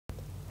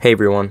Hey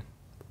everyone,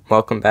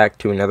 welcome back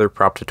to another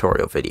prop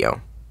tutorial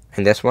video.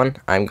 In this one,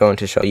 I'm going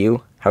to show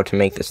you how to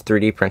make this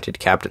 3D printed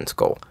captain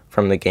skull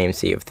from the game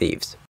Sea of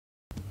Thieves.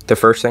 The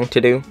first thing to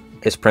do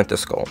is print the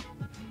skull.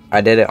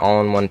 I did it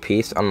all in one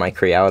piece on my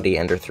Creality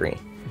Ender 3.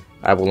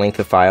 I will link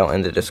the file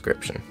in the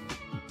description.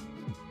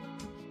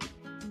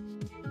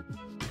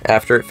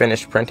 After it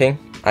finished printing,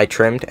 I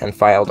trimmed and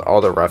filed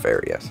all the rough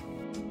areas.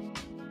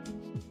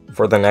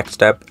 For the next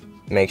step,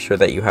 make sure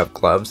that you have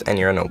gloves and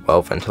you're in a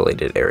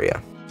well-ventilated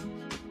area.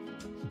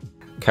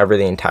 Cover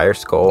the entire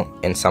skull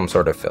in some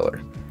sort of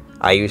filler.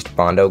 I used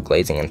Bondo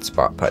glazing and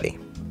spot putty.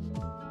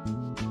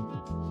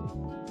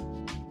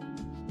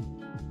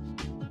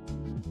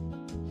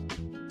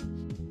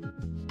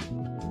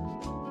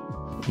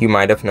 You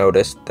might have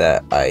noticed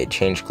that I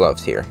changed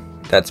gloves here.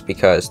 That's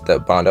because the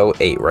Bondo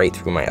ate right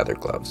through my other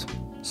gloves.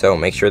 So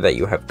make sure that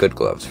you have good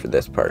gloves for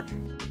this part.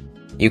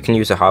 You can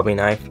use a hobby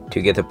knife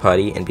to get the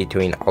putty in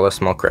between all the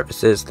small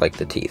crevices like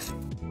the teeth.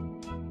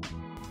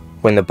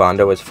 When the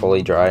Bondo is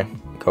fully dry,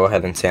 go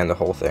ahead and sand the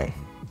whole thing.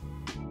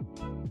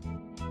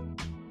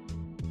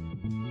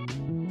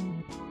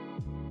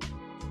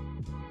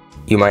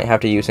 You might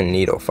have to use a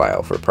needle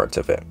file for parts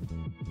of it.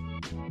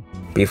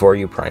 Before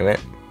you prime it,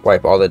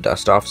 wipe all the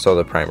dust off so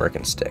the primer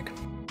can stick.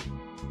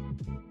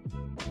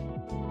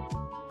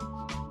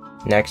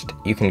 Next,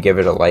 you can give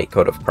it a light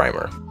coat of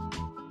primer.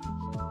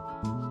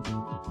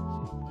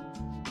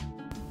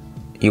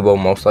 You will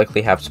most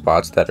likely have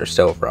spots that are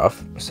still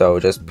rough, so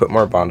just put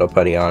more Bondo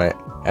putty on it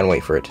and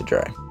wait for it to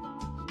dry.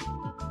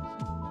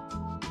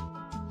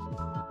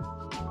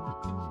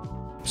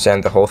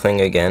 Sand the whole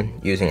thing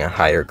again using a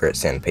higher grit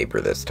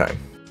sandpaper this time.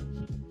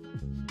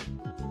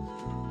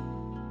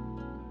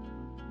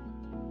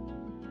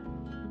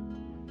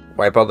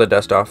 Wipe all the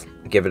dust off,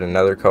 give it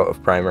another coat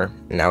of primer,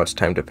 and now it's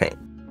time to paint.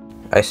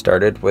 I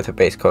started with a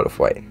base coat of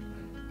white.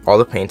 All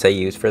the paints I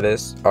use for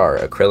this are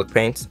acrylic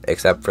paints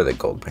except for the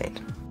gold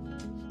paint.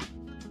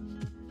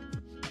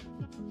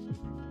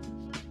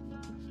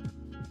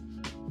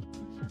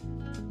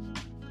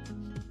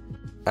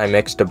 I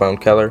mixed a bone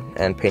color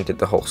and painted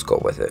the whole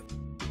skull with it.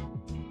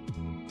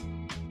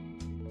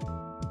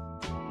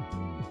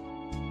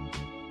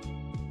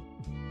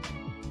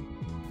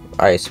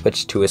 I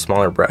switched to a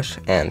smaller brush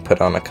and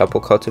put on a couple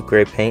coats of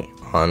gray paint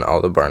on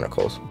all the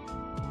barnacles.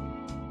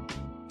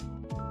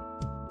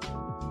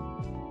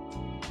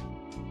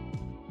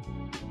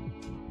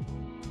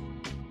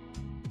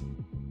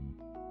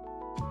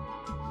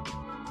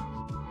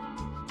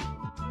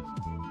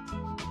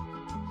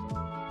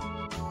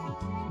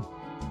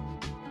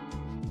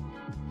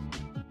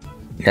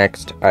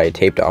 Next, I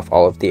taped off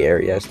all of the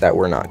areas that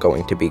were not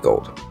going to be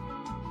gold.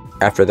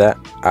 After that,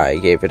 I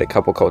gave it a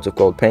couple coats of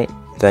gold paint.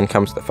 Then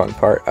comes the fun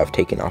part of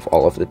taking off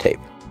all of the tape.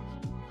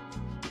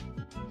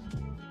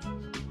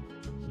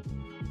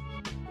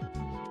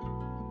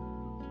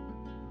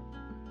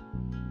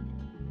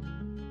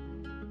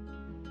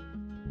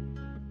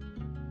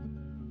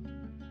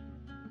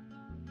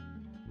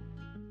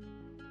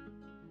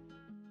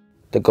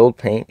 The gold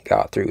paint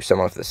got through some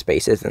of the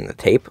spaces in the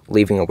tape,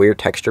 leaving a weird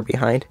texture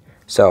behind,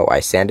 so I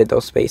sanded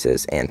those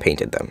spaces and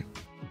painted them.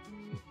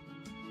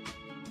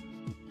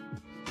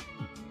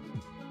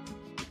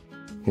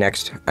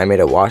 Next, I made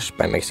a wash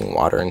by mixing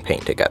water and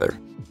paint together.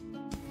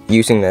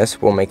 Using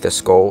this will make the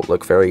skull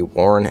look very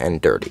worn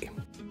and dirty.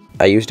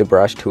 I used a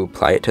brush to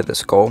apply it to the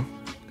skull,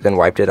 then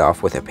wiped it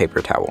off with a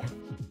paper towel.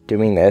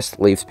 Doing this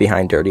leaves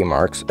behind dirty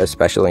marks,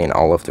 especially in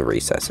all of the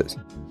recesses.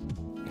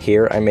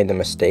 Here I made the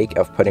mistake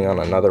of putting on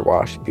another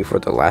wash before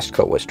the last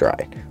coat was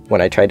dry.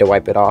 When I tried to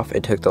wipe it off,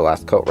 it took the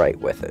last coat right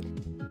with it.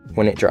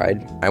 When it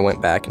dried, I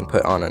went back and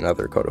put on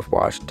another coat of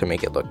wash to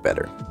make it look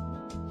better.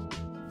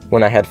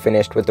 When I had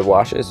finished with the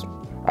washes,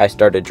 I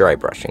started dry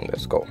brushing the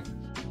skull.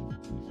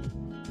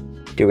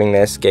 Doing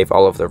this gave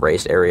all of the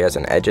raised areas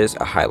and edges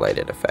a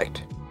highlighted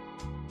effect.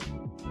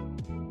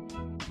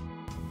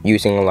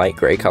 Using a light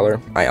gray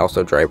color, I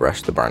also dry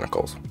brushed the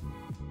barnacles.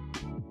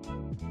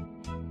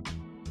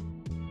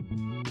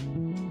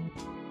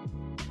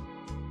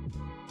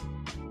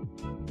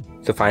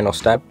 The final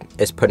step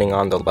is putting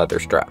on the leather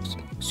straps.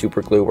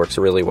 Super glue works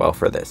really well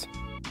for this.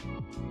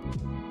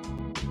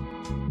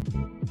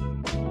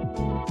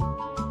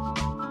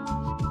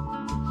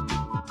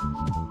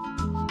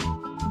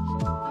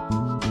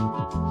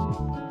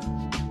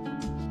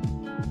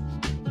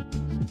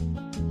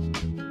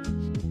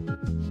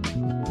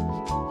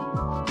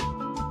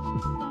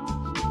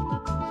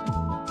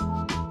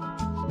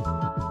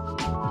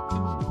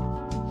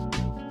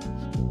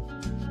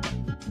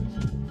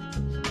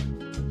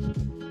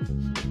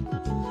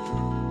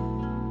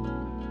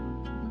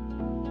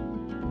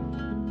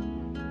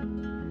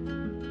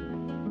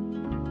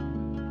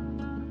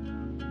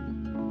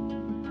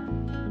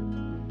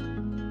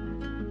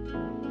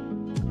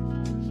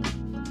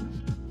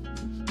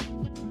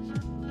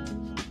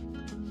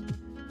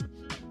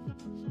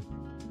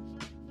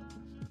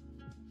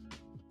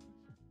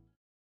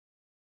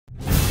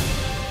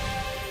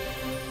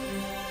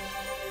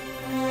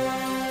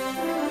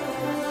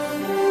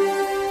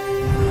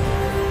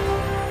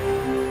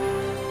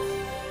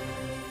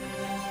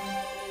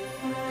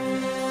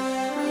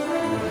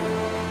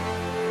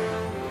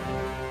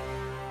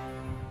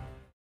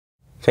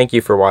 Thank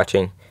you for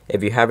watching.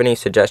 If you have any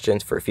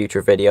suggestions for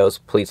future videos,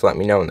 please let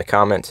me know in the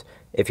comments.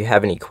 If you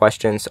have any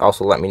questions,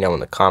 also let me know in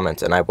the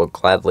comments and I will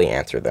gladly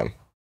answer them.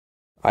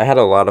 I had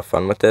a lot of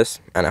fun with this,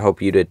 and I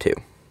hope you did too.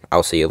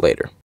 I'll see you later.